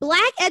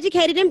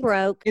Educated and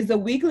Broke is a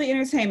weekly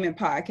entertainment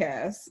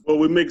podcast where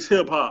we mix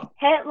hip-hop,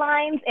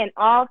 headlines, and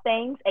all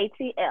things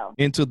ATL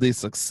into the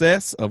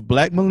success of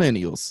Black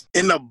millennials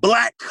in the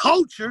Black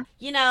culture.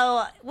 You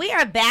know, we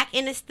are back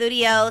in the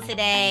studio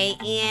today,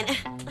 and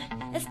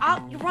it's all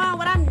wrong.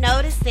 What I'm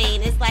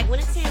noticing is like when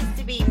it tends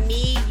to be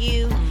me,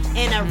 you,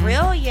 and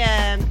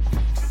Aurelia,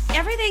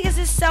 everything is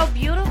just so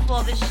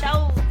beautiful. The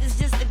show is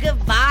just the good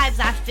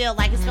vibes. I feel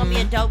like it's gonna be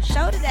a dope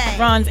show today.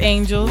 Ron's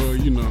Angels. Well,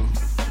 you know,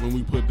 when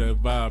we put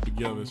that vibe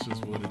together, it's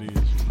just what it is.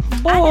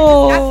 You I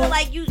know? feel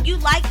like you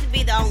like to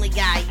be the only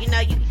guy. You know,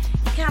 you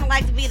kind of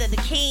like to be the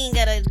king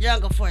of the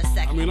jungle for a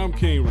second. I mean, I'm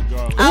king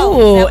regardless.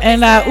 Oh,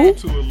 and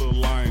to a little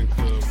lion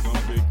cub.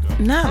 I'm big dog.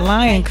 Not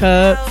lion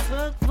cub.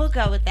 We'll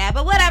go with that,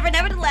 but whatever.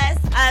 Nevertheless,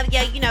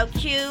 yeah, you know,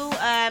 Q,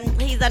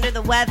 he's under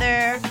the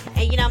weather,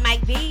 and you know,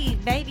 Mike B,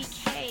 baby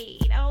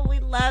Cade. Oh, we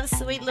love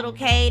sweet little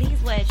Cade. He's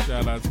what?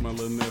 Shout out to my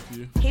little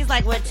nephew. He's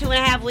like what,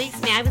 2.5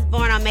 weeks now. He was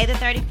born on May the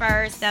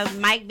 31st, so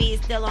Mike B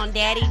is still on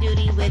daddy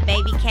duty with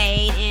baby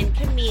Cade and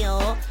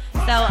Camille.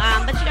 So,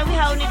 but you know, we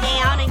holding it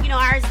down, and you know,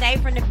 ours day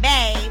from the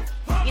Bay.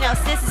 You know,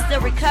 sis is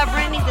still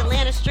recovering. These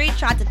Atlanta streets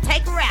tried to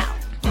take her out.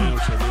 Damn,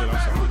 so good.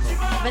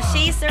 But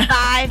she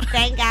survived.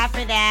 Thank God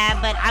for that.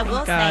 But I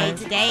will say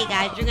today,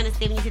 guys, you're going to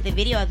see when you see the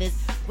video of this,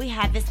 we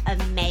have this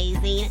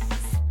amazing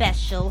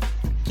special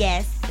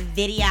guest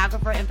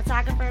videographer and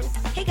photographer.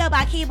 He go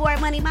by Keyboard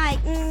Money Mike.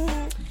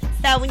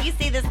 So when you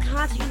see this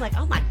content, you're like,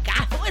 oh my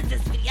God, who is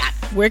this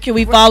videographer? Where can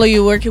we follow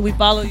you? Where can we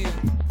follow you?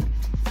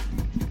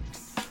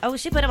 Oh,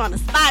 she put him on the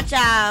spot,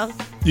 y'all.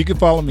 You can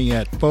follow me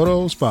at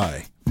Photos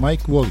by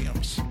Mike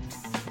Williams.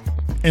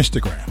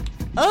 Instagram.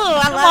 Oh,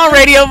 I Come love on,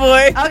 radio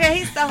boy. Okay,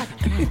 he's so...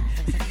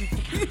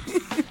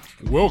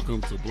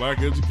 Welcome to Black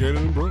Educated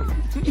and Broke.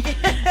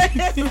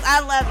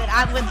 I love it.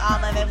 I'm with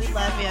all of it. We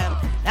love him.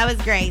 That was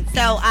great.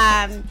 So,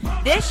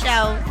 this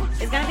show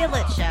is going to be a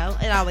lit show.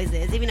 It always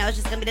is, even though it's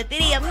just going to be the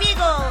Three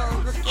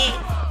Amigos. Okay?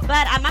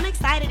 But I'm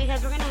excited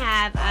because we're going to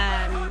have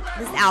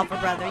this Alpha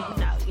brother.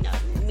 You know,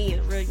 me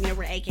and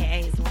we're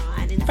AKAs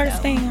Ron. And First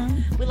so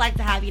thing. we like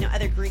to have,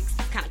 other Greeks.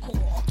 It's kind of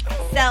cool.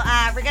 So,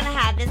 we're going to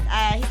have this.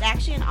 He's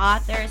actually an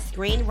author,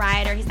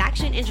 screenwriter. He's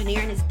actually an engineer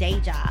in his day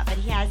job. But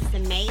he has this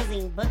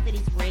amazing book that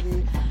he's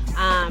written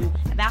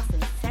about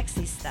some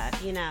sexy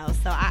stuff,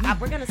 So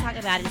we're going to talk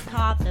about it. It's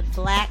called The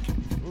Black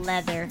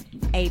Leather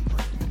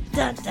Apron.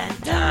 Dun, dun,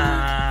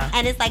 dun.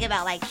 And it's like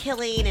about like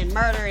killing and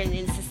murder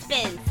and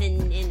suspense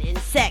and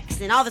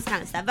sex and all this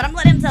kind of stuff. But I'm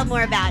letting him tell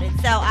more about it.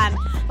 So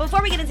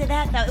before we get into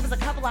that, though, it was a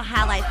couple of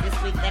highlights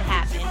this week that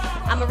happened.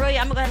 Aurelia,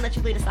 I'm going to go ahead and let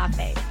you lead us off,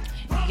 babe.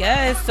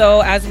 Yes,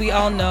 so as we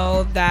all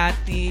know that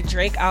the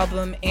Drake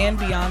album and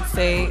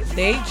Beyonce,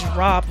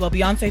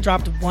 Beyonce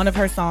dropped one of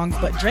her songs,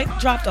 but Drake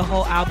dropped a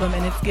whole album,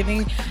 and it's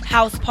giving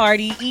house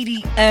party,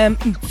 EDM,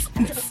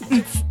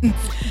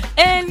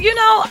 and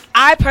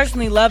I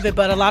personally love it,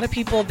 but a lot of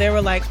people, they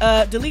were like,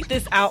 delete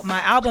this out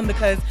my album,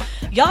 because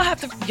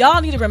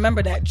y'all need to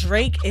remember that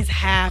Drake is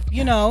half,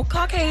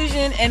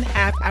 Caucasian and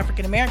half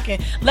African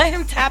American. Let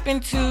him tap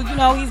into,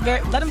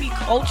 let him be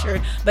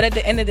cultured, but at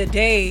the end of the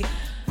day,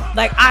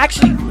 like, I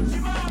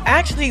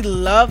actually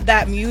love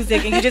that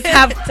music, and you just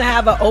have to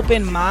have an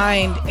open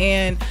mind.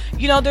 And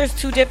there's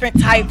two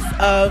different types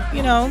of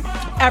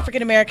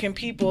African American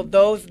people: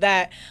 those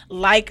that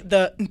like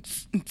the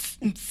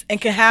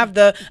and can have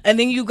and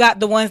then you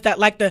got the ones that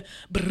like the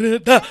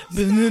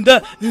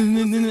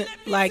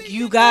like,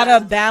 you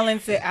gotta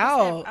balance it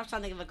out. I was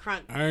trying to think of a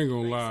crunk. I ain't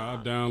gonna lie, I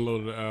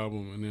downloaded the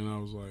album, and then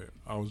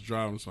I was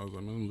driving, so I was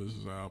like, man, listen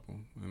to this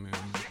album, and then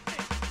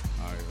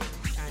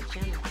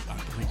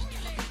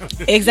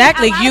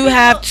Exactly. You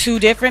have two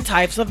different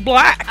types of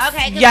blacks.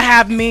 Okay. You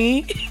have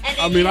me,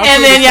 and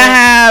then you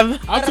have.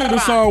 I took the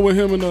song with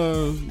him and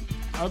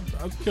I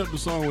kept the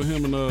song with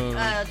him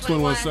and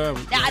 21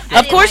 Savage.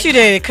 Of course you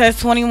did, because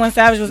 21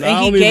 Savage was,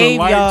 and he gave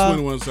y'all. I don't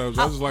even like 21 Savage.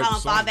 I just like the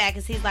song. Fall back,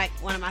 because he's like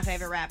one of my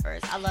favorite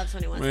rappers. I love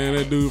 21 Savage. Man,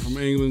 that dude from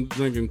England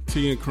drinking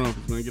tea and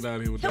crumpets. Man, get out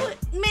of here with that.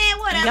 Man,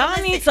 whatever.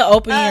 Y'all need to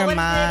open your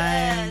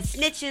mind.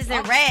 Snitches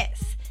and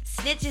rats.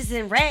 Snitches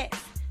and rats.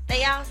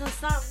 They all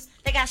something.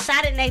 They got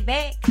shot in their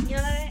back. You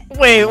know that?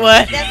 Wait,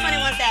 what? That's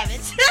 21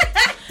 Savage.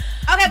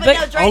 Okay, but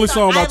no, Drake only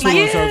song by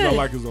 21 like, Savage I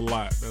like is A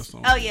Lot. That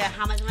song. Oh, yeah.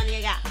 How much money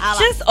you got?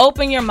 Just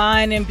open your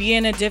mind and be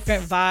in a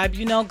different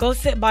vibe. Go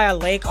sit by a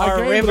lake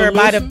or a river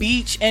by the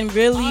beach and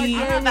really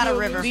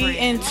be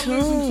in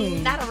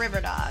tune. Not a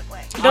river dog.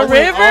 Wait. The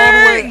river?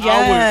 I went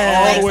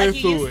all the way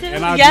through it.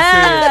 And I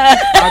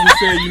just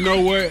said, you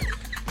know what?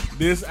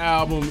 This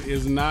album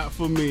is not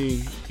for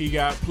me. He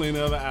got plenty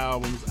of other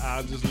albums.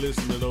 I just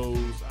listen to those.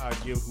 I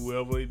give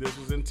whoever this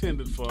was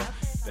intended for.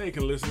 They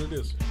can listen to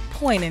this.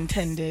 Point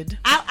intended.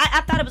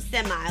 I thought it was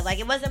semi. Like,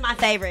 it wasn't my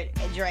favorite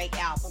Drake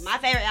album. My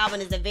favorite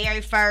album is the very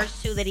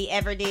first two that he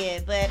ever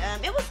did. But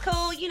it was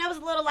cool. It was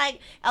a little like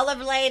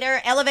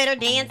elevator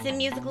dancing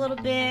music a little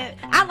bit.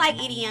 I like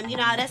EDM.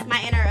 That's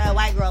my inner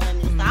white girl in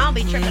me. So I don't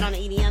be tripping on the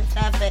EDM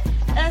stuff. But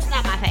that's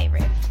not my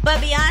favorite. But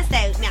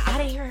Beyonce, now I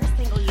didn't hear her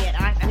single yet.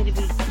 I need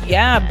to be.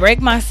 Yeah,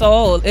 Break My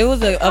Soul. It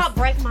was called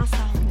Break My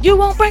Soul. You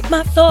won't break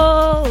my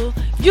soul.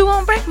 You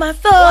won't break my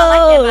soul. I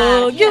like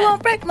that vibe, You yeah.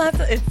 won't break my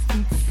soul.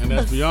 And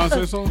that's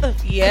Beyonce's song?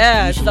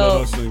 Yeah, You should let so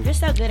her sing. You're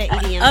so good at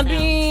EDM. I sounds.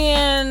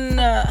 mean,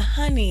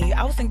 honey,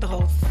 I will sing the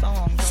whole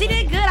song. She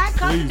did good. I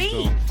caught the Please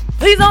beat. don't.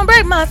 Please don't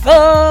break my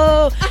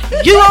soul.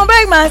 You won't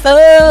break my soul.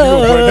 You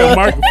gonna break that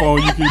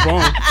microphone, you keep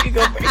on. You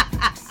gonna break-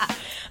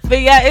 But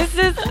yeah, it's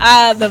just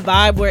the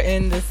vibe we're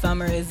in this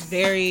summer is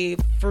very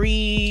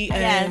free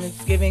and Yes.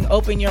 it's giving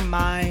open your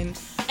mind,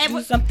 And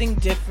do something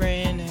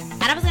different.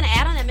 And I was going to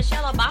add on that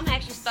Michelle Obama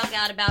actually spoke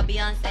out about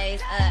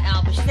Beyonce's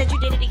album. She said you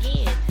did it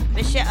again.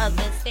 Michelle,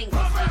 the single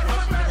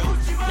that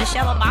she released.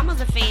 Michelle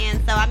Obama's a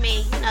fan, so I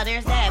mean, you know,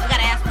 there's that. We got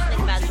to ask what she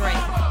think about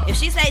Drake. If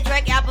she say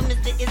Drake album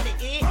is the it,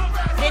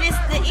 then it's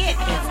the it.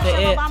 Because It's the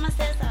Michelle it. Obama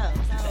said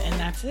so. And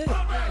that's it.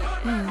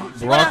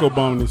 Barack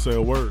Obama didn't say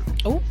a word.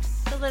 Oh,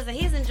 So listen,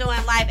 he's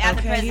enjoying life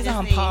after Okay, he's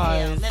on presidency.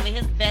 pause. Living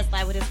his best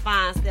life with his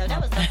fine still.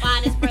 That was the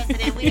finest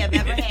president we have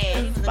ever had.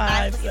 He was a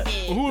nice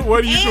looking man.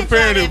 What are you And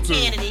comparing John him F. to?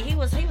 Kennedy. He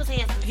was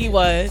handsome. he too.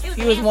 was.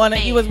 He was one.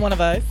 He was one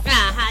of us.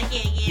 Yeah.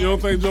 You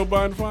don't think Joe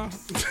Biden fine?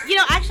 You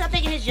know, actually, I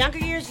think in his younger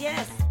years,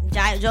 yes.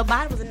 Joe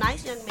Biden was a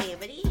nice young man,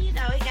 but he, you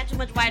know, he got too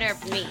much white hair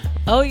for me.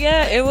 Oh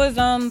yeah, it was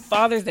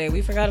Father's Day.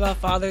 We forgot about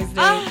Father's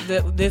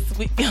Day this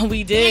week.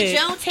 We did.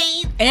 And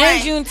Juneteenth. And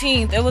right.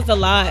 Juneteenth, it was a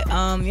lot.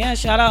 Yeah,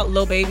 shout out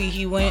Lil Baby.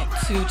 He went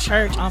to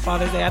church on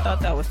Father's Day. I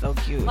thought that was so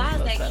cute. Why is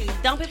So that sad.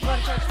 cute? Don't people go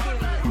to church,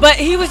 period? But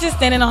he was just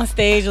standing on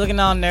stage looking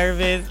all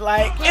nervous.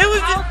 Like it was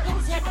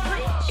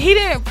just, he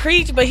didn't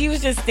preach, but he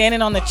was just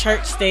standing on the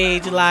church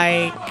stage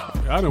like,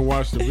 I didn't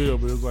watch the video,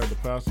 but it was like the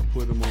pastor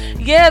put him on.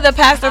 yeah, the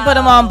pastor put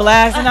him on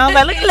blast and I was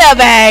like, look at little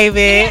He had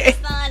baby.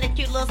 the son, the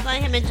cute little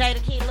son, him and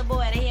Jada Kid, little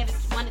boy. They have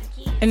one of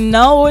the kids. And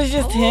no, it was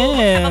just Ooh,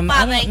 him. my I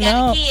father don't ain't got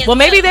know. the kids, Well,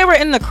 maybe look. they were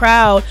in the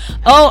crowd.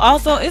 Oh,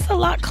 also, it's a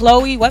lot.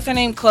 Chloe, what's her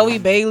name? Chloe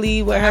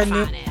Bailey with her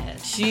new. fine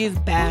ass. She's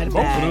bad,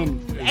 Both bad.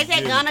 of them. Ain't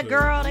that Gunna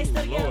girl? They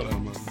still together?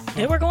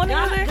 They were going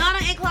Gunna together.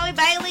 and Chloe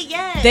Bailey,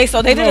 yes. They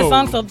did a No.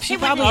 song, so she She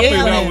was probably I is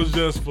think with that him. was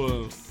just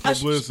for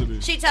publicity.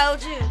 She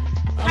told you.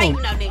 How I you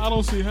don't, know, nigga? I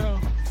don't see how.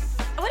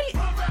 What do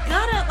you,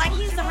 Gunna, like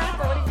he's the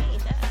rapper. What do you mean?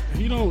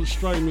 He don't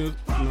strike me as.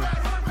 No.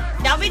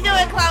 Don't be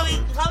doing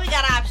Chloe. Chloe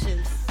got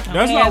options.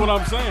 That's Okay. not what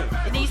I'm saying.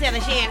 And then you said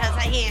that he ain't her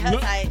type. He ain't her No.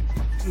 type.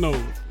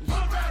 No.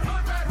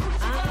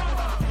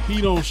 He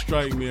don't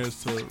strike me as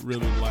to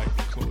really like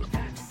Chloe.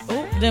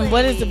 Ooh, then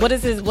what is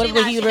his? What She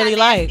would not- he she really not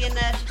like? nasty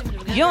enough. She too much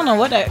of a good You don't know girl.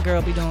 what that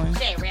girl be doing.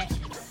 She ain't ratchet.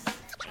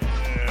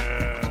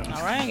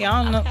 All right,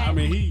 y'all know. I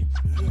mean, he.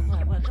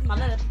 What? Come on,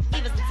 let us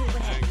give us the tea.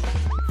 What happened?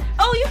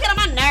 Oh, you get on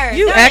my nerves.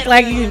 You Go act ahead.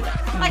 like you.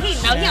 Like he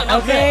know. He don't know.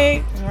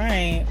 Okay,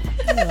 right.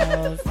 Who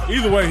knows?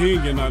 Either way, he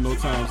ain't getting out no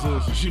time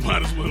soon, so she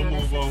might as well Good.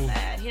 move on.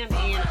 Sad. Him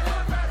and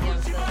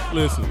young stuff.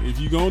 Listen, if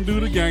you gonna do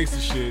the gangster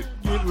shit,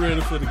 get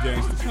ready for the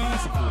gangster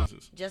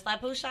consequences. Just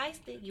like Pooh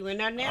Shiesty. You in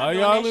there now. Are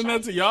doing y'all that in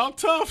that? shit. Y'all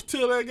tough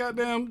till that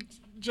goddamn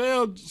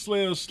jail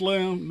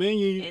slam. Then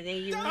you. And then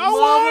you I move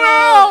want on.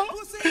 out.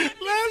 Let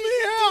me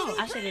out.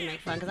 I shouldn't make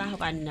fun because I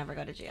hope I never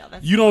go to jail.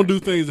 That's You don't do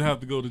things that have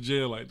to go to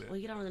jail like that. Well,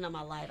 you don't really know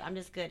my life. I'm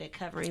just good at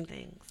covering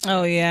things.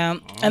 Oh yeah.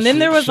 Oh, And then shit,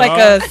 there was Shaw. like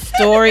a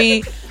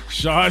story.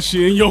 Shaw,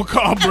 she in your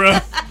car,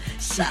 bruh.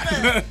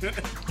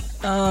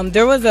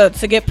 There was a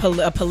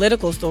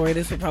political story.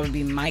 This would probably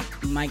be Mike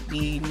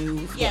B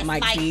News. with Yes,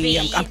 Mike Mike B.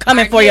 B, I'm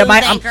coming our for you, news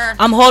Mike. anchor.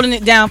 I'm holding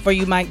it down for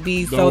you, Mike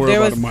B. Don't So worry there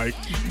about was it, Mike.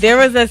 there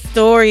was a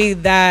story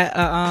that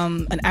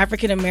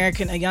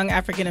a young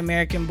African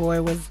American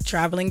boy was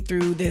traveling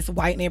through this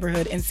white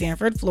neighborhood in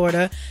Sanford,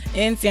 Florida.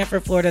 In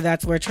Sanford, Florida,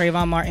 that's where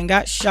Trayvon Martin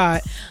got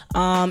shot.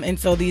 And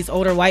so these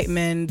older white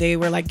men, they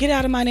were like, "Get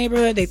out of my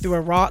neighborhood!" They threw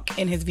a rock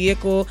in his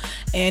vehicle,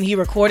 and he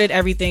recorded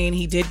everything. And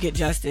he did get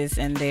justice,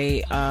 and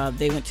they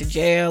went to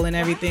jail and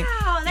everything.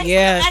 Wow, they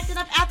Yeah. still acting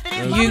up after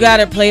this. You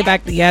gotta play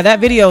back. Yeah, that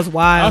video is I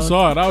wild.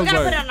 saw it. I We're was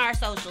gonna put it like, on our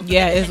socials.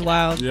 Yeah, it's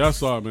wild. yeah, I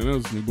saw it, man. That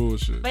was some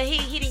bullshit. But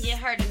he didn't get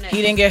hurt enough.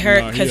 He didn't get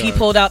hurt Nah, he because he alright.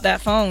 pulled out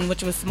that phone,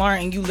 which was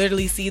smart. And you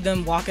literally see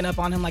them walking up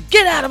on him like,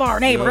 "Get out of our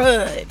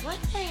neighborhood!" What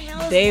the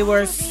hell? is They wrong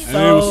were with these And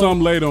there was So-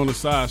 some lady on the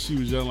side. She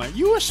was yelling like,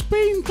 "You were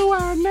speeding through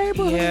our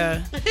neighborhood."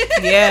 Yeah,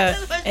 yeah.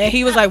 And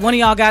he was like, "One of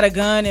y'all got a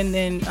gun?" And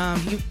then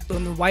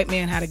when the white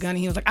man had a gun, and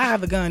he was like, "I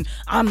have a gun.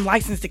 I'm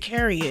licensed to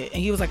carry it."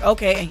 And he was like,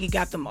 "Okay." And he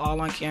got them all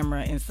on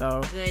camera. And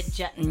so Good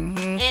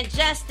and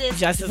justice,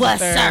 justice was was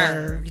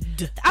served.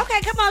 served.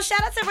 Okay, come on,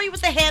 shout out to you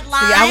with the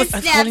headlines. Yeah, I was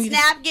telling you-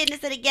 snap, getting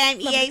into the game.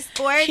 EA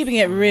Sports. Keeping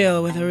it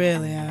real with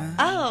Aurelia.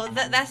 Oh,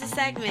 that's a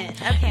segment.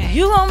 Okay.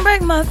 You won't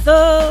break my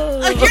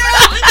soul. Girl,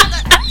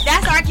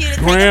 that's our cue to take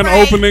a Grand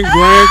break. opening,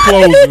 grand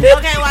closing.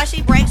 Okay, while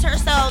she breaks her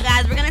soul,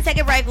 guys, we're gonna take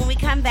a break. When we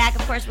come back,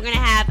 of course, we're gonna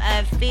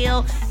have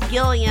Phil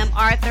Gilliam,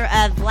 author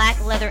of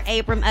Black Leather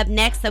Apron, up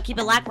next. So keep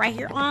it locked right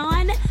here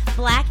on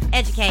Black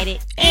Educated.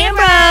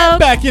 Amber.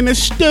 Back in the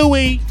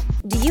stewie.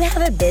 Do you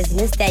have a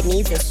business that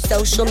needs a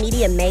social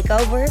media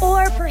makeover?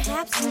 Or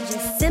perhaps you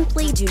just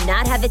simply do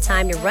not have the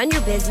time to run your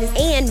business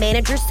and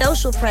manage your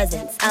social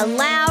presence?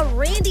 Allow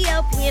Randy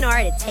O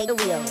PNR to take the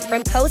wheel.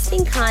 From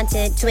posting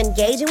content to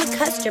engaging with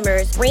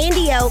customers,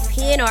 Randy O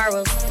PNR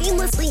will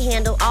seamlessly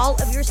handle all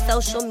of your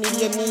social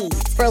media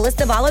needs. For a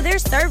list of all of their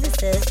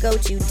services, go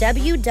to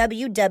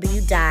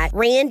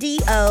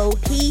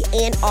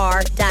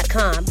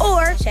www.randyopnr.com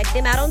or check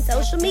them out on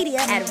social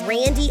media at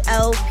Randy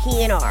O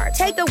PNR.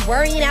 Take the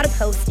worrying out of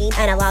posting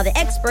and allow the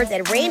experts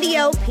at Randy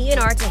O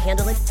PNR to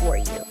handle it for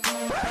you.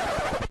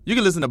 You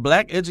can listen to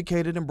Black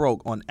Educated and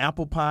Broke on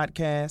Apple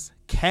Podcasts,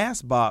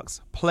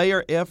 CastBox,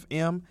 Player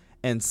FM,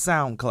 and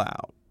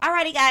SoundCloud.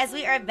 Alrighty, guys,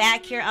 we are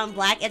back here on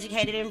Black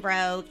Educated and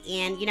Broke,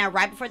 and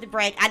right before the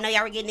break, I know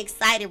y'all were getting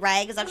excited,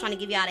 right? Because I'm trying to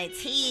give y'all that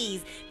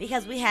tease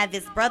because we have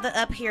this brother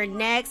up here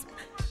next.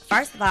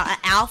 First of all, an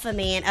alpha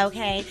man,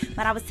 okay?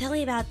 But I was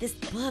telling you about this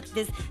book,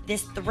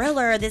 this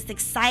thriller, this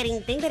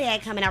exciting thing that he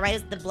had coming out, right?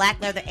 It's The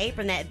Black Leather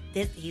Apron.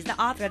 He's the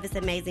author of this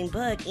amazing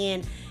book,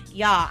 and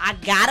y'all, I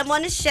got him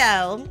on the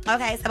show.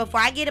 Okay, so before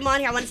I get him on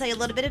here, I want to tell you a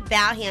little bit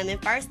about him.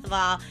 And first of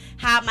all,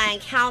 how my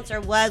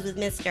encounter was with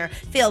Mr.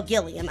 Phil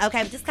Gilliam.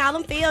 Okay, just call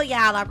him Phil,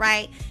 y'all, all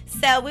right?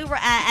 So we were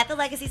at the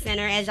Legacy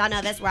Center. As y'all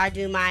know, that's where I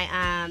do my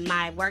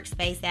my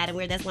workspace at,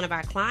 and that's one of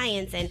our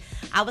clients. And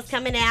I was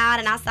coming out,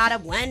 and I saw the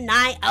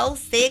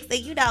 1906.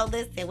 And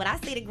listen, when I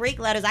see the Greek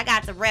letters, I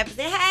got to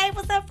represent. Hey,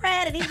 what's up,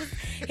 Fred? And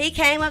he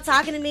came up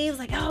talking to me. He was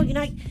like, oh,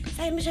 say,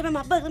 let me show you about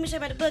my book. Let me show you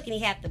about the book. And he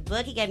had the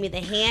book. He gave me the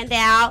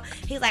handout.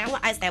 He's like,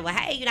 I said, well,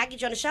 hey, I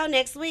get you on the show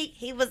next week.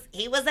 He was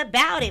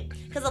about it,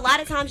 because a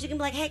lot of times you can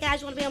be like, hey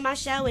guys, you want to be on my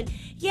show? And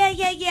yeah,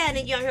 and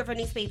then you don't hear from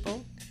these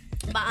people.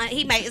 But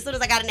he made, as soon as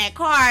I got in that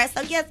car,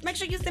 so yes, make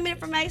sure you send me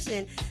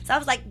information. So I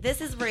was like, this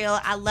is real.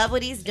 I love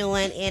what he's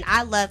doing, and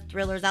I love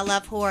thrillers. I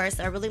love horror,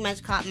 so it really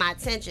much caught my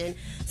attention.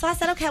 So I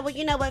said, okay, well,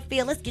 you know what,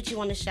 Phil, let's get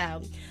you on the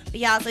show. But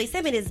y'all, so he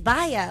sent me this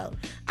bio.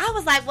 I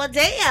was like, well,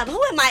 damn,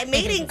 who am I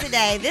meeting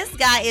today? This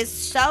guy is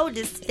so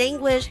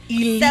distinguished,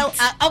 elite. So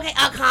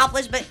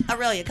accomplished. But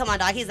Aurelia, come on,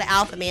 dog, he's an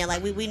alpha man.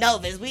 Like we know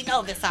this,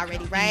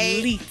 already, right?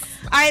 Elite.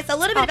 All right, so a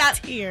little bit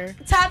about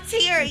top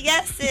tier,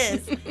 yes,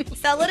 sis.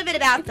 So a little bit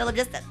about Philip.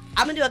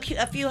 I'm gonna do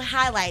a few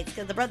highlights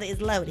because the brother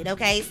is loaded.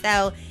 Okay,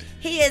 so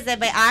he is a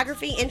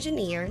biography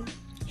engineer.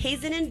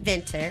 He's an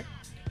inventor.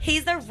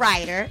 He's a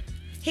writer.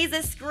 He's a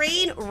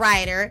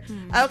screenwriter.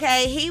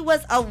 Okay, he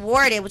was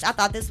awarded, which I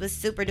thought this was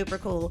super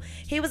duper cool.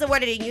 He was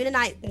awarded a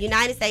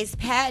United States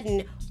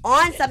patent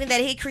on something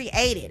that he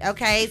created.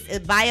 Okay,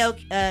 it's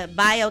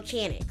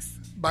biomechanics.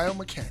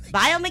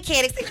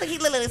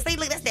 See,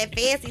 look, that's that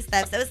fancy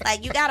stuff. So it's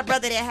like you got a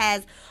brother that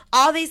has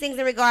all these things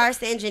in regards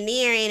to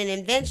engineering and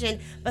invention,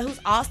 but who's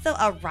also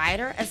a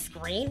writer, a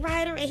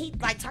screenwriter, and he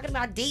like talking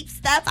about deep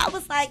stuff. I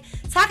was like,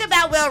 talk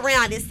about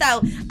well-rounded.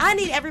 So I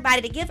need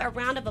everybody to give a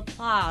round of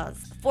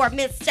applause for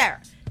Mr.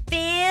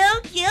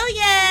 Phil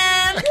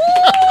Gilliam.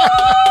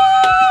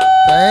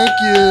 Thank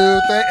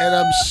you. And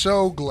I'm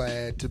so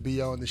glad to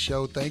be on the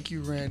show. Thank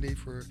you, Randy,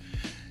 for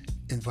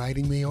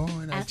inviting me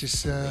on. I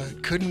just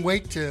couldn't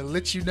wait to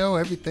let you know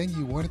everything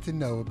you wanted to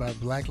know about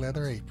Black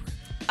Leather Apron.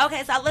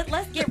 Okay, so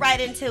let's get right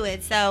into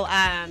it. So,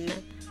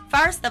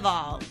 first of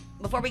all,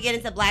 before we get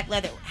into Black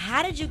Leather,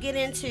 how did you get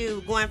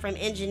into going from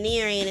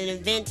engineering and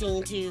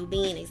inventing to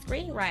being a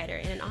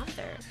screenwriter and an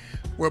author?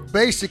 Well,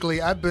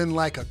 basically, I've been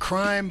like a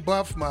crime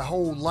buff my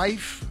whole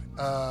life.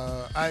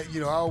 I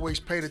always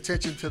paid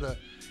attention to the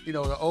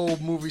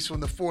old movies from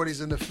the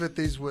 40s and the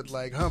 50s with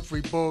like Humphrey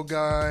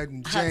Bogart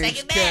and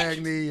James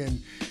Cagney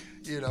and,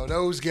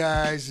 those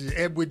guys,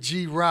 Edward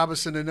G.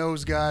 Robinson and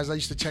those guys. I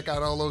used to check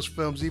out all those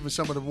films, even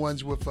some of the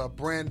ones with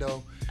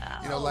Brando,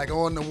 like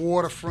On the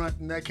Waterfront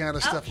and that kind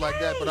of stuff like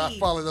that. But I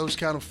follow those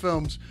kind of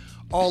films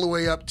all the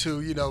way up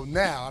to,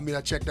 now. I mean,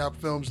 I checked out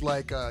films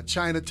like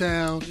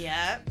Chinatown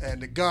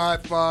and The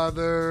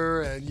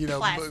Godfather and,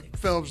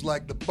 films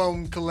like The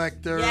Bone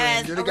Collector.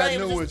 Yes, and they got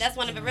new ones. That's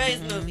one of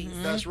Aurelia's movies.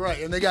 That's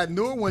right. And they got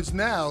newer ones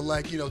now,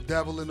 like,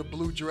 Devil in the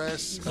Blue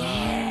Dress,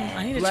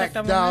 I need to Black check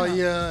that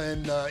Dahlia,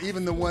 and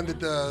even the one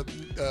that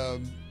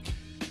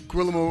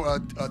Guillermo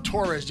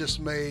Torres just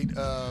made.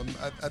 I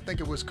think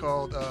it was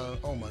called,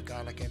 oh my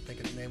God, I can't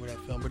think of the name of that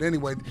film. But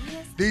anyway,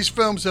 these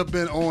films have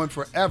been on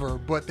forever,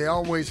 but they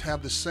always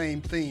have the same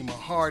theme, a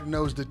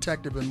hard-nosed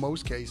detective in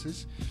most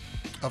cases,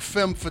 a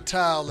femme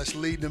fatale that's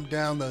leading them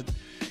down the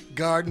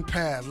garden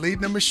path,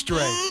 leading them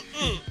astray,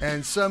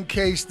 and some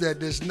case that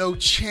there's no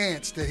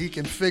chance that he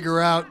can figure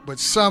out, but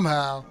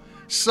somehow,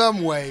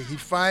 some way, he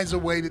finds a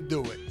way to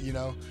do it,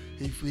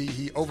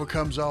 He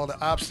overcomes all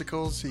the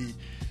obstacles, he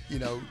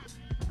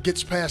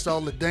gets past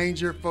all the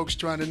danger, folks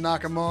trying to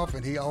knock him off,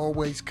 and he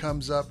always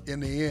comes up in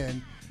the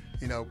end,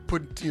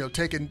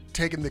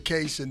 taking the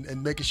case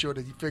and making sure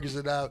that he figures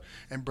it out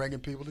and bringing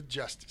people to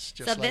justice.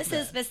 So this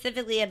is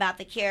specifically about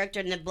the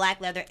character in the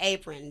Black Leather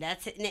Apron.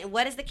 That's it.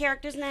 What is the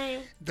character's name?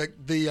 The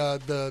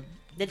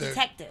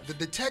detective. The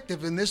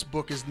detective in this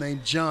book is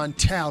named John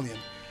Talion,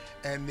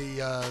 and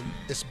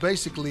it's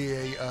basically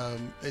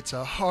it's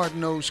a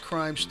hard-nosed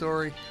crime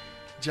story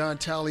John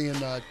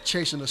Talion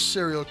chasing a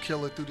serial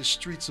killer through the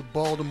streets of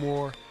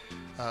Baltimore,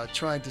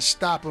 trying to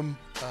stop him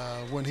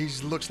when he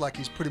looks like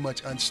he's pretty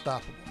much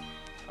unstoppable.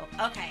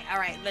 Okay, all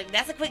right. Look,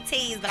 that's a quick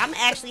tease, but I'm going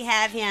to actually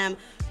have him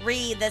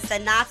read the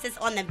synopsis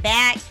on the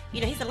back.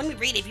 You know, he said, let me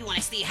read it if you want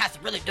to see how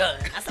it's really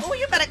done. I said, oh,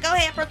 you better go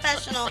ahead,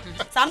 professional.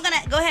 So I'm going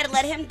to go ahead and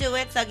let him do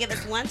it. So give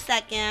us 1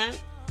 second.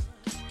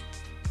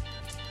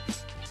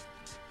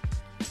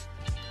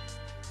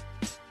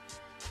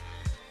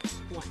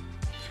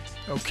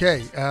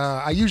 Okay,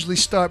 I usually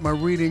start my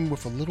reading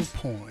with a little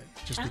poem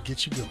just to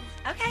get you going.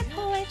 Okay,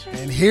 poetry.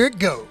 And here it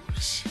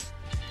goes.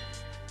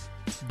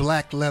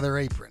 Black leather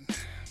apron.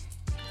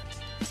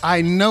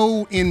 I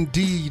know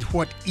indeed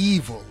what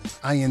evil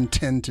I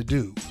intend to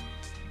do,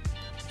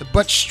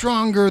 but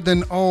stronger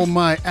than all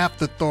my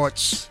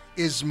afterthoughts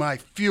is my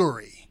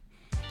fury,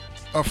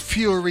 a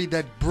fury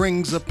that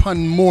brings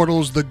upon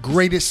mortals the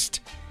greatest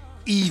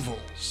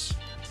evils,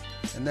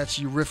 and that's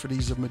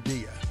Euripides of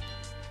Medea.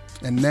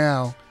 And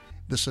now,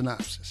 the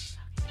synopsis.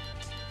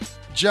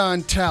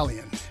 John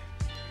Talion,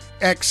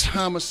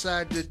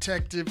 ex-homicide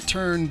detective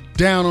turned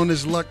down on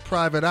his luck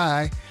private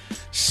eye,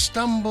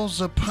 stumbles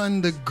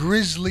upon the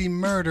grisly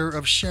murder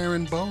of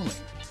Sharon Bowling,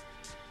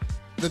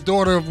 the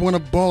daughter of one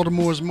of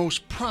Baltimore's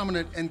most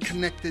prominent and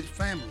connected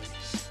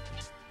families.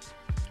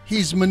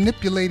 He's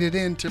manipulated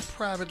in to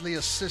privately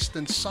assist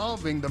in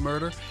solving the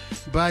murder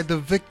by the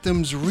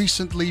victim's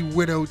recently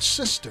widowed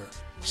sister,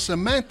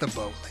 Samantha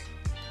Bowling.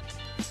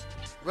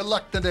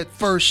 Reluctant at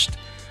first,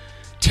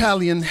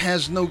 Talion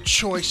has no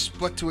choice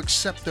but to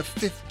accept the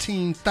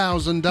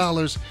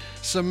 $15,000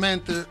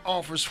 Samantha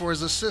offers for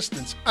his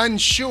assistance,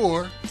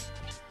 unsure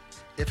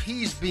if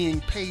he's being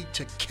paid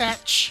to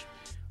catch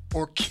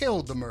or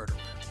kill the murderer.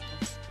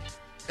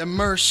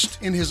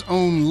 Immersed in his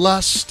own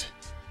lust,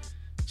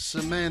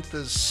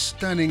 Samantha's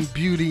stunning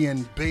beauty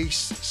and base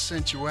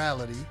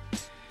sensuality,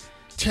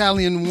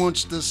 Talion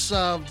wants to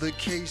solve the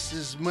case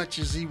as much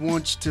as he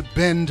wants to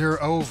bend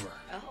her over.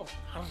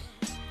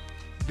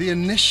 The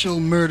initial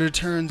murder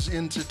turns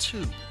into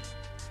 2,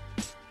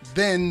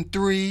 then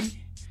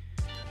 3,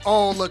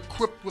 all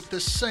equipped with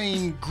the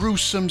same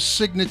gruesome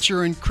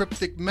signature and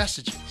cryptic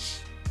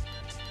messages.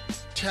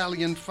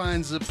 Talion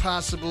finds a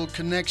possible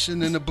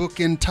connection in a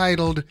book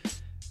entitled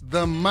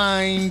The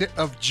Mind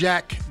of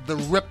Jack the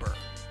Ripper.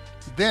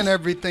 Then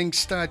everything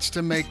starts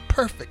to make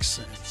perfect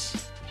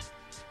sense.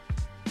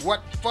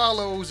 What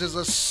follows is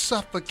a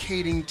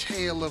suffocating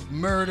tale of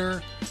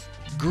murder,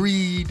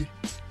 greed,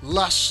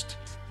 lust,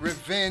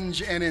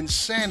 revenge, and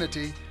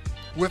insanity,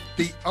 with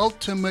the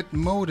ultimate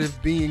motive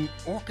being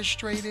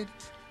orchestrated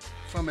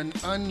from an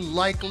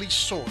unlikely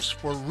source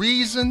for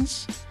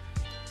reasons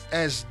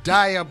as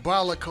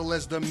diabolical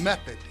as the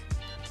method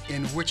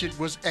in which it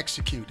was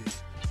executed.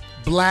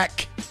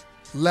 Black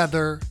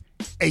leather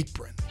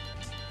apron.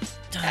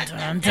 Dun,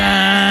 dun, dun.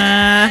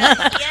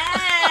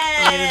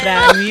 Yes.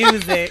 That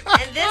music.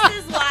 And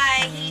this is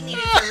why he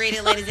needed to read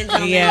it, ladies and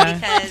gentlemen,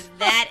 because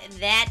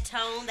that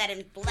tone, that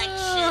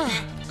inflection.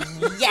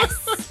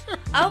 Yes.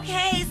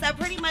 Okay, so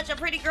pretty much a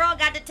pretty girl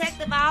got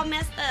detective all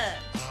messed up.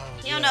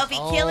 You don't know if he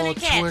killing or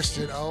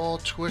catching. All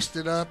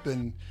twisted up,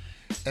 and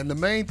the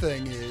main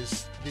thing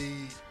is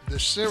the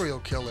serial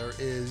killer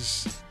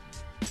is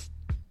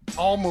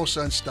almost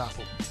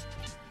unstoppable.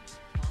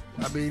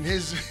 I mean,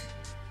 his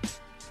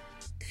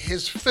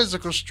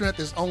physical strength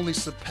is only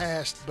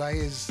surpassed by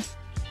his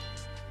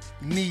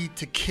need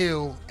to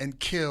kill and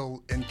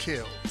kill and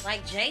kill.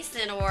 Like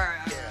Jason or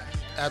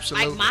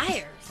absolutely. Mike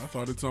Myers. I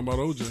thought they were talking about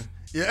OJ.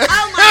 Yeah.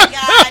 Oh my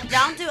God!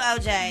 Don't do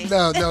OJ.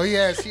 No, he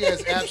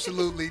has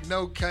absolutely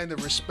no kind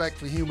of respect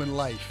for human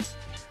life.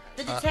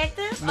 The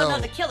detective? No,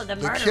 the killer, the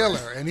murderer. The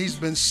killer, and he's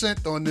been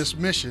sent on this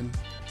mission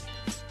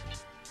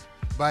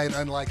by an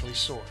unlikely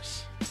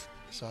source.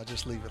 So I'll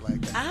just leave it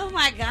like that. Oh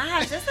my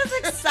gosh, this is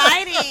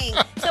exciting.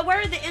 So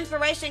where did the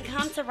inspiration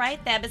come to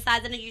write that?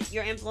 Besides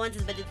your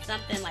influences, but it's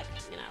something like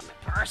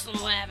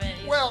personal habit.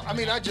 Well, I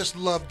mean, I just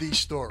love these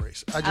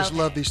stories. I just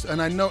love these,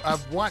 and I know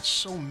I've watched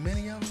so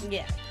many of them.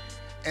 Yeah.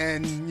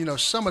 And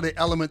some of the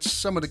elements,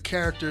 some of the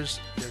characters,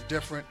 they're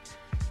different.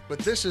 But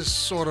this is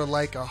sort of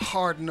like a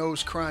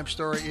hard-nosed crime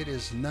story. It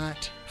is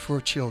not for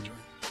children.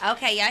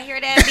 Okay, y'all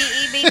hear that?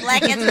 BEB,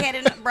 Black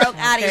Educated Broke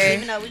Audience,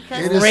 even though we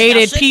couldn't.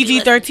 Rated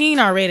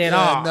PG-13 or rated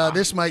R? No,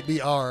 this might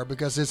be R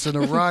because it's an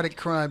erotic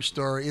crime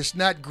story. It's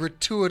not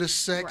gratuitous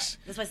sex.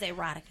 Right. That's why I say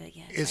erotica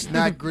again. It's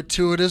not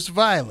gratuitous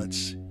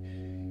violence.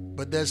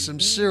 But there's some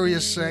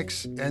serious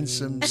sex and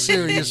some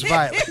serious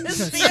violence.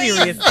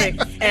 Serious sex.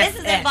 This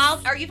is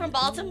involved. Are you from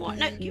Baltimore?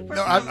 No, you from.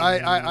 No,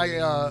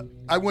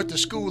 I went to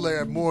school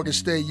there at Morgan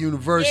State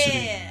University.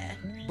 Yeah.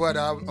 But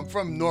I'm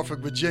from Norfolk,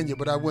 Virginia.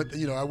 But I went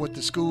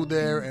to school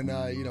there, and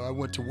I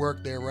went to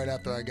work there right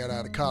after I got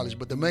out of college.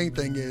 But the main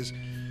thing is,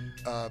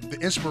 the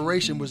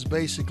inspiration was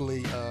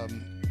basically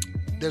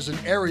there's an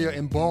area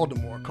in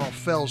Baltimore called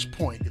Fells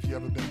Point. If you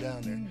ever been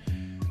down there,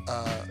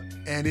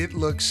 and it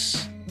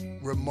looks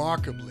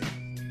remarkably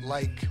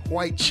like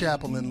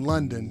Whitechapel in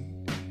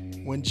London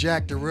when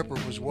Jack the Ripper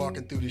was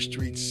walking through the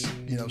streets,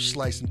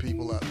 slicing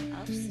people up.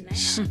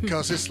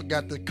 Because it's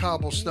got the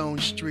cobblestone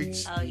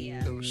streets,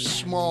 those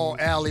small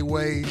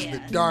alleyways,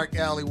 the dark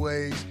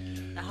alleyways.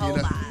 The whole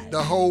vibe.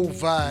 The whole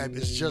vibe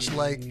is just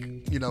like,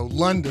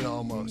 London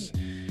almost.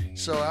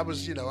 So I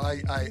was,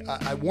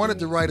 I wanted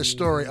to write a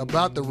story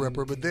about the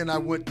Ripper, but then I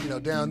went,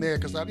 down there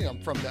because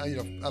I'm from there,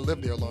 I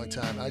lived there a long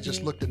time. I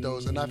just looked at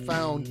those and I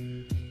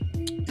found,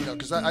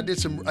 because I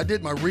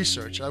did my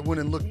research. I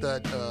went and looked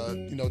at,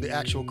 the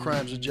actual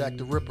crimes of Jack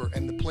the Ripper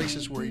and the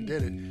places where he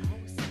did it.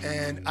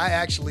 And I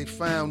actually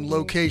found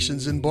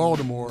locations in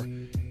Baltimore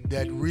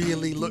that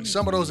really look,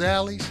 some of those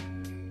alleys,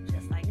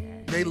 just like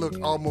that. They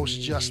look almost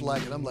just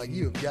like it. I'm like,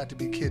 you have got to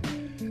be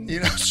kidding.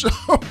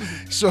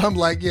 So I'm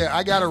like, yeah,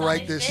 I got to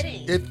write this.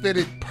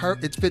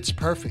 It fits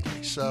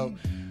perfectly. So,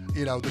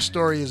 the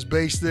story is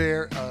based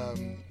there.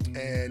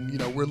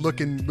 And, we're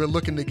looking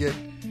to get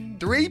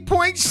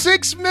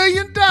 $3.6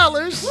 million.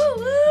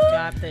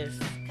 Got this.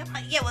 Come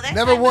on. Yeah, well,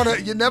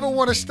 that's you never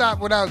want to stop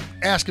without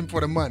asking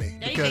for the money.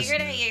 No, because you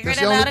heard that's that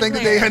the only loud thing and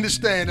that they clear.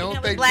 understand. The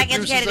only thing Black,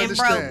 producers educated, and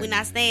understand. broke. We're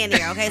not staying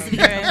there, okay? So we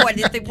can afford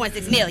this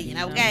 $3.6 million,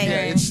 okay?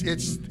 Yeah,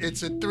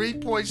 it's a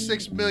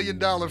 $3.6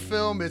 million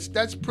film.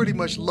 That's pretty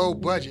much low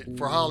budget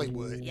for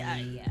Hollywood. Yeah.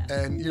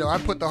 And I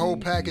put the whole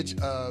package.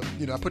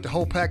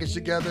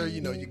 Together.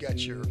 You got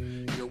your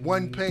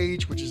one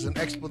page, which is an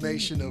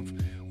explanation of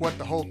what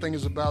the whole thing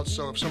is about.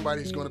 So if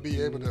somebody's going to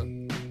be able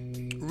to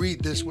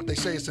read this, what they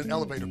say is an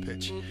elevator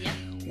pitch,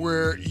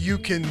 where you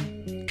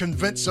can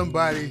convince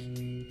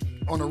somebody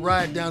on a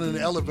ride down in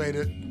the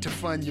elevator to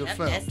fund your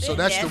film.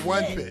 That's the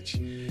one pitch,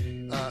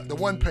 the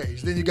one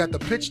page. Then you got the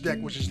pitch deck,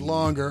 which is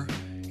longer.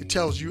 It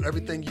tells you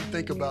everything you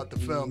think about the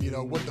film.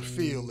 What the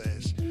feel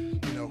is.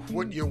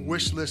 What your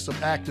wish list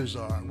of actors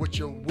are, what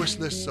your wish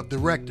lists of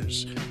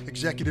directors,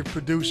 executive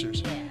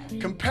producers,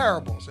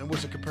 comparables. And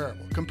what's a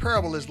comparable?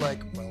 Comparable is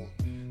like, well,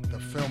 the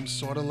film's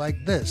sort of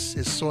like this.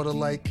 It's sort of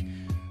like,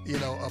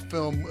 a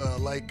film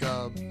like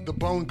The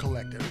Bone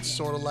Collector. It's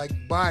sort of like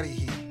Body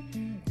Heat.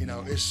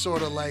 It's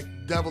sort of like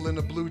Devil in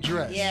a Blue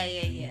Dress.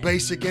 Yeah.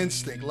 Basic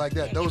Instinct, like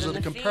that. Those are the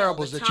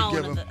comparables that you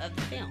give them. Of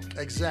the film.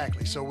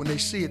 Exactly. So when they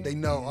see it, they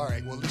know, all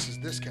right, well, this is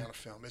this kind of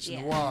film. It's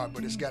noir,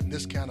 but it's got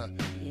this kind of,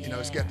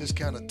 it's got this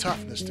kind of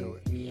toughness to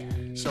it. Yeah.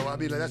 So, I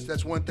mean,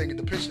 that's one thing.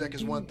 The pitch deck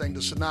is one thing.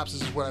 The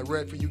synopsis is what I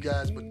read for you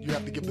guys, but you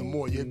have to give them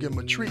more. You give them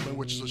a treatment,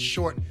 which is a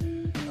short,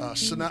 a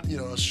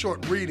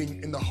short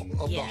reading of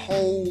the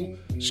whole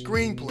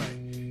screenplay.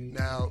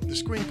 Now, the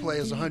screenplay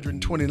is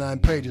 129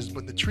 pages,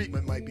 but the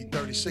treatment might be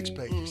 36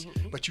 pages.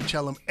 But you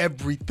tell them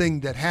everything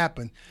that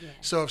happened. Yeah.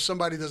 So if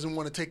somebody doesn't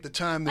want to take the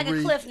time to read... Like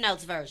a Cliff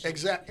Notes version.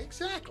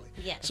 Exactly.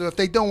 Yeah. So if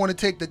they don't want to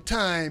take the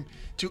time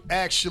to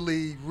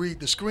actually read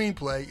the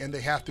screenplay, and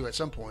they have to at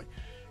some point,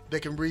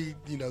 they can read,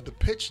 the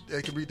pitch.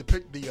 They can read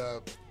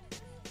the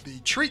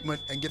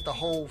treatment and get the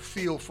whole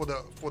feel for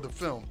the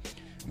film.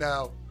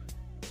 Now,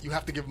 you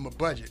have to give them a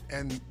budget,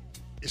 and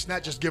it's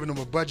not just giving them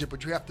a budget,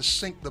 but you have to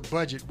sync the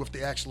budget with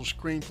the actual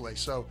screenplay.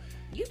 So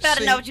you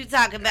better know what you're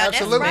talking about.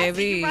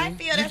 Absolutely. That's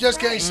right. You just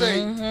can't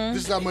say,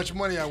 this is how much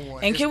money I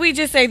want. And can we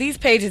just say these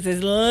pages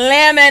is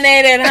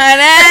laminated,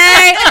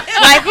 honey?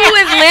 Like, who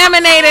is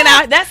laminated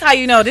out? That's how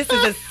you know this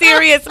is a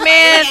serious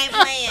man,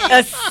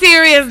 a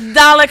serious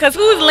dollar, because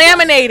who's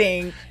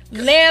laminating?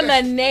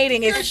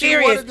 Laminating is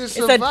serious. It's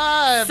a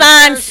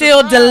signed,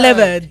 sealed,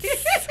 delivered.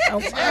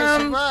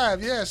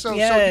 Survive, yeah. So you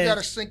got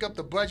to sync up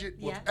the budget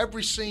with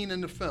every scene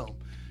in the film.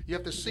 You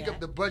have to sync up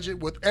the budget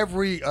with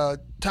every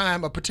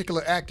time a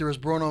particular actor is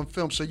brought on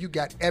film, so you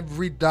got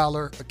every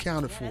dollar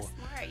accounted for.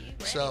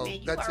 That's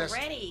ready, that's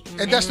ready.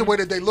 And that's the way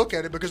that they look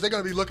at it, because they're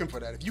going to be looking for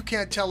that. If you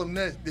can't tell them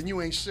that, then you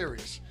ain't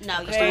serious.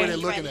 No, that's the way they're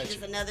looking at you.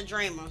 Just another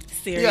dreamer.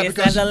 Serious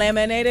as a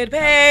laminated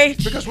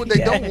page. Because what they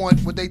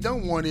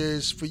don't want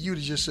is for you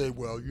to just say,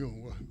 well,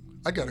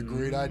 I got a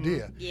great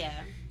idea. Yeah.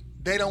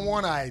 They don't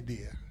want an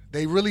idea.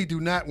 They really do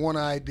not want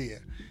an idea.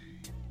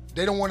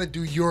 They don't want to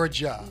do your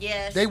job.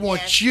 Yes. They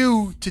want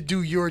you to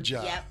do your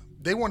job. Yep.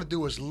 They want to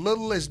do as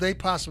little as they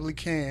possibly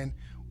can,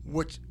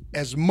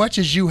 as much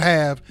as you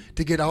have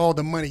to get all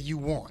the money you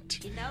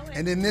want.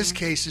 And in this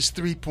case, it's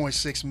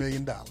 $3.6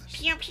 million.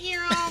 Pew, pew.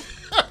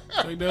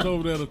 Take that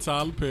over there to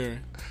Tyler Perry.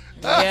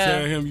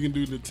 Tell him you can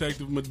do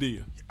Detective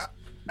Medea.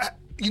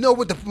 You know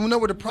what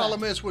the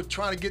problem is with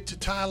trying to get to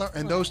Tyler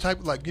and those type,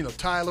 like,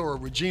 Tyler or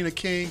Regina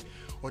King,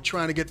 or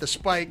trying to get the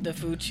Spike. The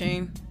food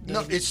chain.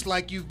 No, it's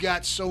like you've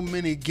got so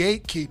many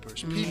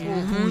gatekeepers, people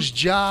whose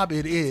job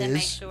it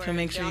is to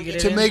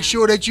make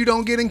sure that you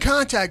don't get in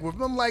contact with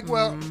them. I'm like,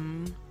 well,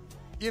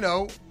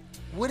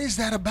 what is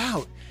that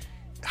about?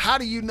 How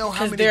do you know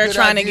how many? Because they're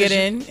trying to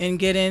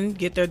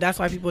get there. That's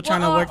why people are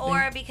trying to work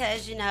there. Or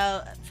because,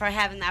 for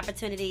having the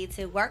opportunity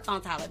to work on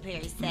Tyler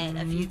Perry's set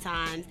a few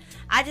times.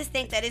 I just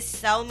think that it's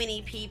so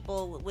many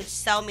people with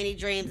so many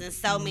dreams and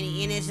so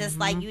many, and it's just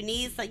like you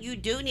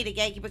do need a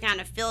gatekeeper kind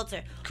of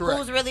filter. Correct.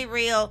 Who's really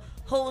real?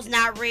 Who's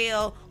not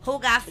real? Who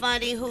got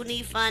funding? Who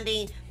need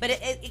funding? But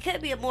it could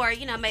be a more,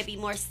 maybe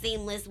more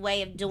seamless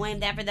way of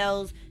doing that for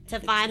those to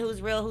find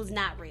who's real, who's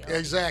not real.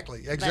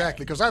 Exactly.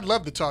 Because I'd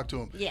love to talk to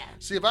him. Yeah.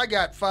 See, if I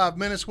got 5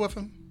 minutes with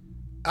him,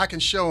 I can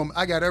show him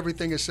I got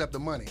everything except the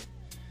money.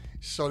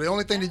 So the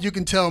only thing that you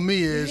can tell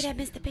me is,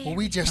 well,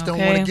 we just don't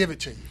want to give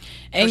it to you.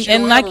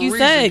 And like you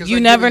said,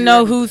 you never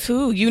know who's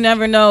who. You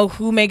never know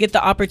who may get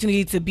the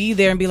opportunity to be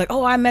there and be like,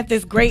 oh, I met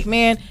this great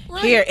man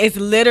here. It's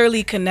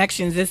literally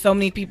connections. There's so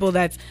many people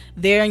that's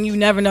there and you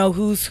never know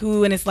who's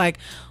who. And it's like,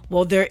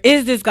 well, there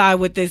is this guy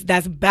with this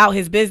that's about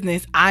his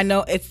business. I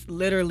know it's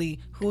literally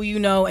who you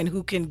know and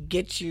who can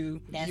get you.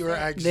 You're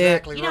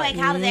exactly right. You know, in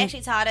college, they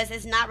actually taught us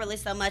it's not really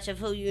so much of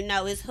who you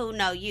know, it's who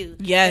know you.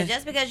 Yes. So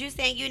just because you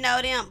think you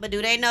know them, but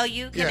do they know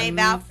you? Can they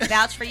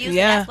vouch for you?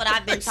 Yeah. So that's what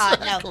I've been taught.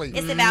 No,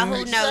 it's about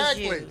who knows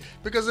you.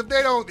 Because if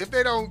they're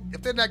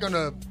not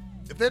gonna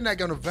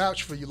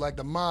vouch for you like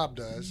the mob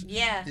does,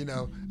 you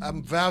know,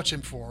 I'm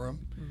vouching for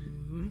them,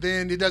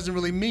 then it doesn't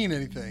really mean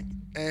anything.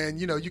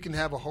 And, you know, you can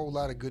have a whole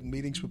lot of good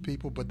meetings with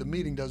people, but the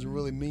meeting doesn't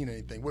really mean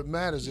anything. What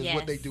matters is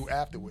what they do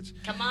afterwards.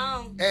 Come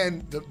on.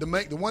 And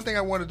the one thing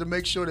I wanted to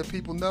make sure that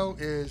people know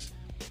is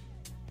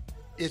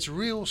it's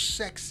real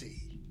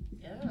sexy.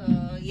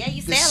 Oh, yeah,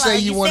 you said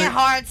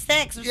hard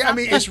sex or something. I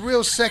mean, it's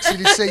real sexy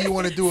to say you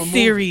want to do a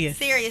movie.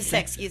 Serious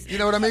sex, excuse me. You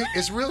know what I mean?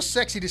 It's real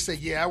sexy to say,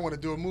 yeah, I want to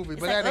do a movie,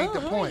 but that ain't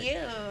the point.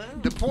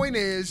 The point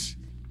is,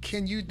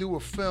 can you do a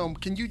film?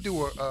 Can you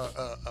do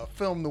a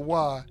film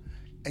noir,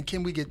 and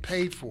can we get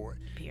paid for it?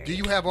 Period. Do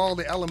you have all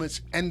the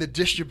elements and the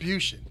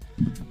distribution?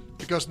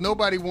 Because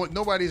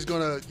nobody's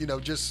gonna, you know,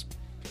 just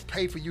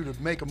pay for you to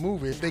make a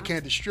movie if they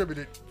can't distribute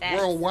it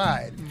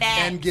worldwide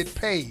and get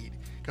paid.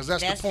 Because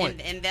that's the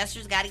point.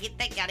 Investors gotta get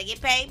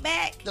paid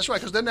back. That's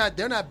right. Because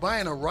they're not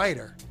buying a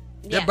writer.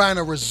 They're buying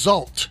a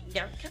result.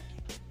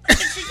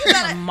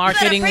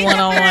 Marketing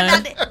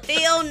 101.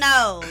 Phil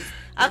knows.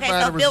 Okay,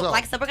 so Phil,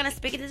 we're gonna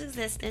speak it into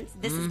existence.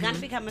 This is gonna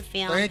become a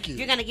film. Thank you.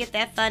 You're gonna get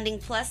that funding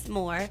plus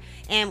more,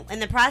 and in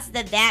the process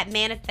of that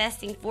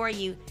manifesting for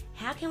you,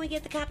 how can we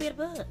get the copy of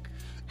the book?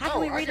 How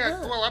can we read the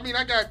book? Well, I mean,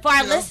 I got for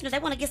our listeners. They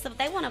want to get some.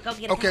 They want to go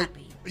get a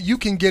copy. You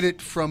can get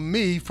it from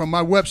me from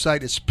my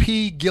website. It's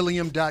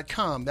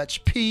pgilliam.com. That's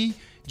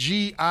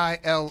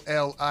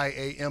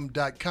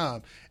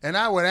PGILLIAM.com. And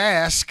I would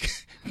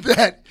ask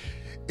that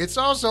it's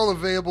also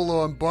available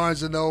on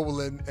Barnes & Noble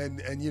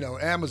and you know,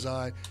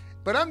 Amazon.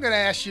 But I'm going to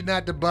ask you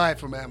not to buy it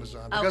from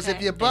Amazon. Because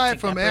if you buy it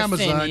from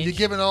Amazon, you're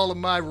giving all of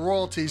my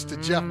royalties to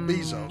Jeff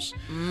Bezos,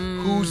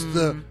 who's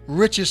the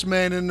richest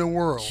man in the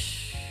world.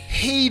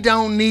 He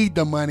don't need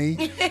the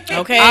money.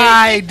 Okay.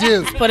 I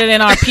do. Put it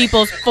in our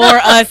people's, for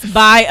us,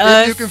 by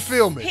us. If you can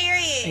feel me.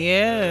 Period.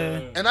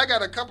 Yeah. And I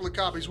got a couple of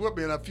copies with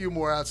me and a few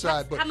more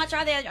outside. How much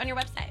are they on your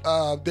website?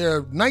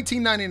 They're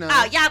 $19.99.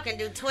 Oh, y'all can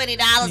do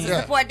 $20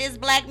 to support this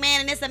black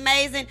man and this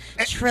amazing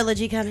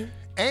trilogy coming.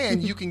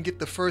 And you can get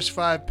the first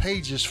 5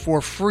 pages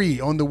for free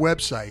on the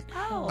website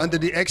under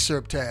the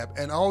excerpt tab.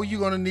 And all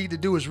you're going to need to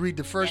do is read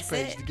the first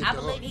page to get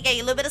the hook. He gave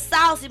you a little bit of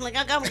sauce. You're like,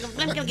 let me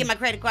get my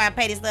credit card and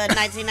pay this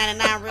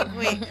 $19.99 real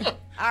quick.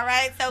 All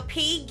right, so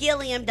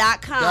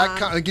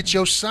pgilliam.com. And get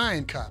your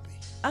signed copy.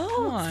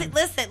 Oh,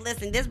 listen.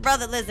 This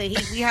brother,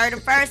 we heard him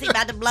first. He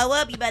about to blow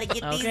up. You better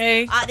get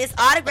this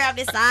autograph,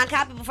 this signed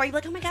copy before you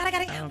look. Oh my God, I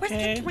gotta. Where's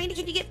Karina?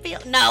 Can you get Phil?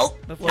 No.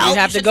 Before you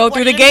have to go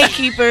through the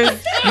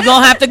gatekeepers. You're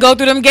gonna have to go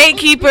through them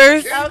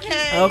gatekeepers.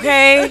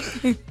 Okay.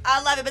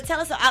 I love it. But tell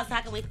us,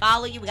 how can we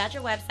follow you? We got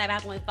your website. How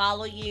can we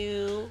follow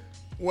you?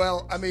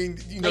 Well, I mean,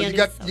 you know, you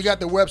got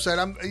the website.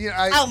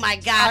 Oh my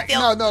God,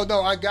 Phil.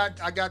 No. I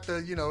got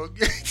the, you know.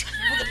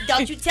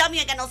 Don't you tell me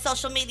I got no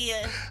social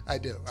media. I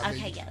do.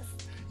 Okay, yes.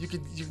 You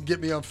can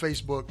get me on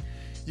Facebook.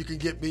 You can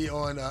get me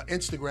on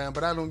Instagram,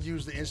 but I don't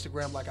use the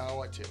Instagram like I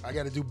ought to. I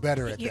got to do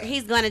better at that.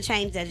 He's going to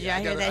change that. Did y'all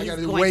hear that? I got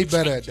to do way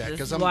better at that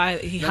because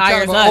he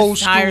hires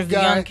us, hires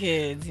the young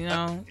kids. You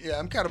know.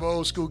 I'm kind of an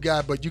old school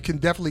guy, but you can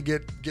definitely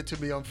get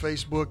to me on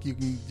Facebook. You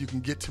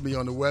can get to me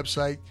on the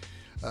website.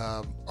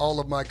 All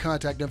of my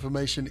contact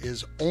information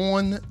is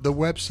on the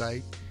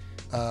website.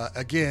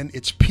 Again,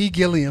 it's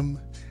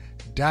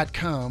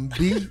pgilliam.com.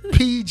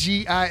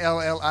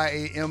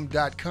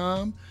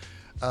 PGILLIAM.com.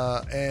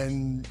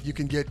 And you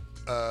can get,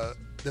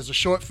 there's a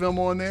short film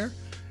on there.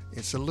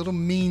 It's a little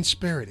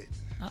mean-spirited.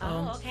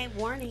 Oh, okay.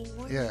 Warning.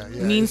 Yeah.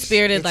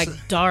 Mean-spirited, like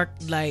dark,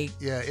 like.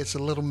 Yeah, it's a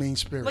little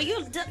mean-spirited. Well,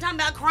 you talking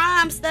about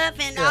crime stuff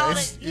and all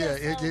that.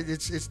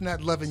 It's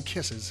not love and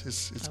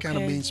kisses. It's kind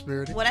of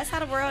mean-spirited. Well, that's how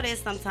the world is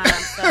sometimes.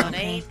 So they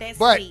ain't that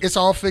But sweet. it's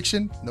all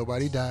fiction.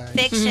 Nobody died.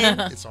 Fiction.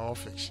 It's all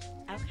fiction.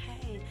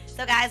 Okay.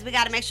 So, guys, we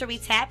got to make sure we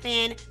tap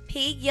in.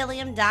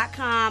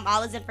 pgilliam.com.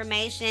 All his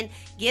information.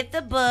 Get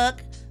the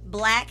book.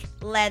 Black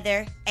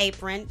leather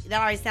apron. That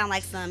already sounds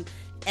like some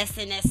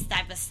SNS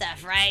type of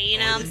stuff, right? You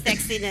know,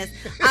 sexiness.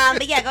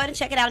 But yeah, go ahead and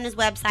check it out on his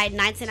website,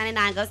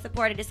 $19.99. Go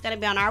support it. It's going to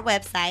be on our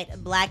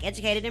website, Black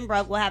Educated and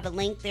Broke. We'll have a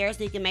link there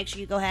so you can make sure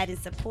you go ahead and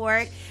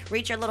support.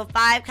 Reach your little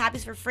 5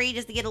 copies for free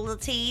just to get a little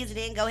tease, and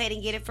then go ahead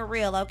and get it for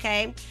real,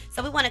 okay?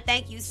 So we want to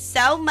thank you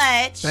so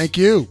much. Thank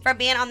you. For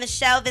being on the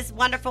show, this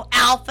wonderful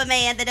alpha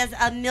man that does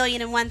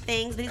 1,000,001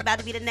 things, but he's about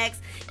to be the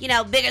next,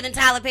 bigger than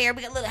Tyler Perry.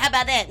 Look, how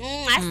about that?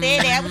 I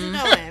said that. What you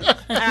doing?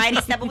 All right,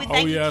 but we thank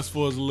all we you. asked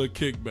for is a little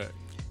kickback.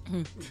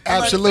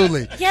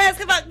 Absolutely. Yes,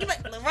 come on.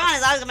 Ron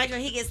is always gonna make sure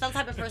he gets some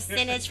type of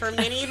percentage from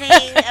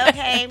anything.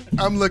 Okay.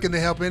 I'm looking to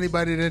help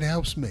anybody that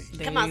helps me.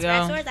 Come on,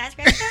 scratch yours, I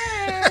scratch yours.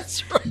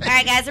 That's right. All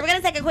right, guys. So we're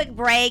gonna take a quick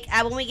break.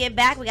 When we get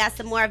back, we got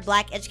some more of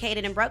Black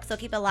Educated and Broke. So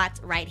keep it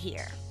locked right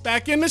here.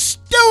 Back in the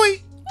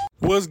Stewie.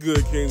 What's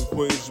good, Kings and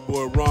Queens? It's your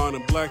boy Ron,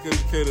 and Black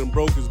Educated and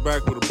Broke is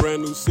back with a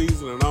brand new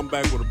season, and I'm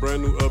back with a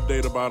brand new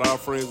update about our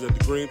friends at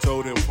the Green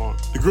Toad Hemp Farm.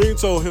 The Green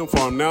Toad Hemp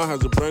Farm now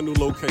has a brand new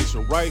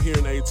location right here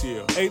in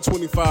ATL,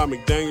 825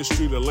 McDaniel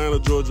Street, Atlanta,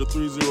 Georgia,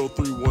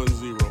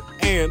 30310.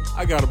 And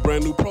I got a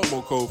brand new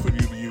promo code for you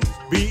to use,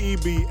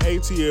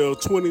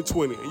 BEBATL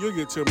 2020, and you'll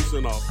get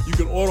 10% off. You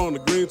can order on the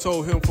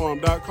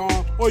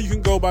greentoadhempfarm.com, or you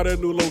can go by their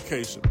new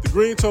location. The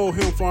Green Toad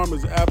Hemp Farm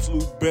is the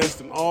absolute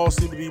best in all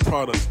CBD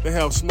products. They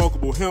have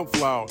smokable hemp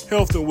flower,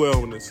 health and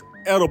wellness,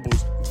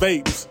 edibles,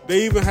 vapes.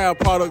 They even have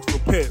products for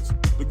pets.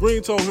 The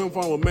Green Toad Hemp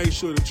Farm will make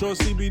sure that your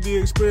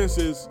CBD experience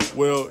is,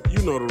 well, you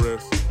know the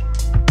rest.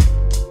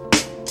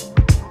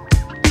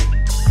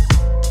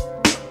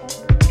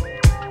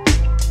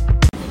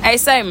 Hey,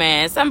 say,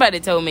 man, somebody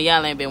told me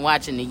y'all ain't been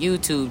watching the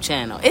YouTube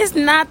channel. It's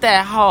not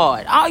that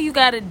hard. All you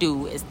got to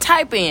do is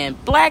type in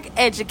Black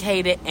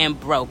Educated and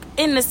Broke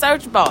in the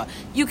search bar.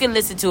 You can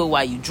listen to it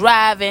while you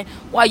driving,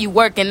 while you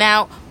working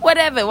out,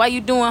 whatever, while you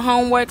doing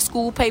homework,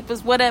 school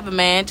papers, whatever,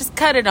 man. Just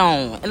cut it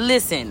on and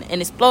listen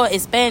and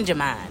expand your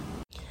mind.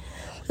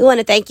 We want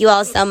to thank you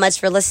all so much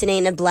for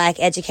listening to Black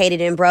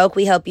Educated and Broke.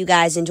 We hope you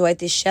guys enjoyed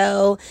this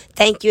show.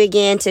 Thank you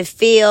again to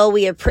Phil.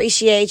 We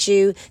appreciate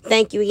you.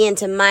 Thank you again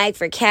to Mike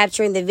for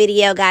capturing the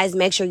video. Guys,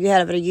 make sure you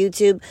head over to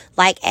YouTube,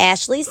 like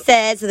Ashley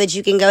said, so that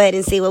you can go ahead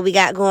and see what we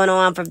got going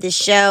on for this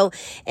show.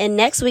 And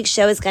next week's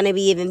show is going to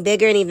be even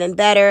bigger and even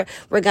better.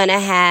 We're going to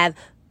have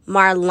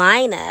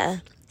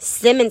Marlena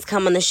Simmons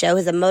come on the show.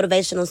 He's a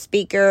motivational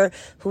speaker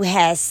who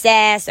has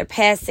sass,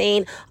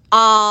 surpassing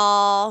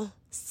all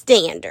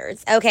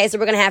standards. Okay, so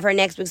we're going to have her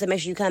next week, so make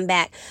sure you come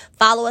back.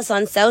 Follow us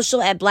on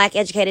social at Black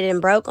Educated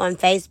and Broke on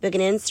Facebook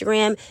and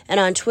Instagram, and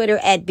on Twitter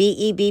at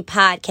BEB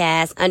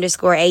Podcast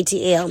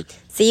 _ATL.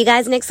 See you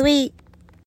guys next week.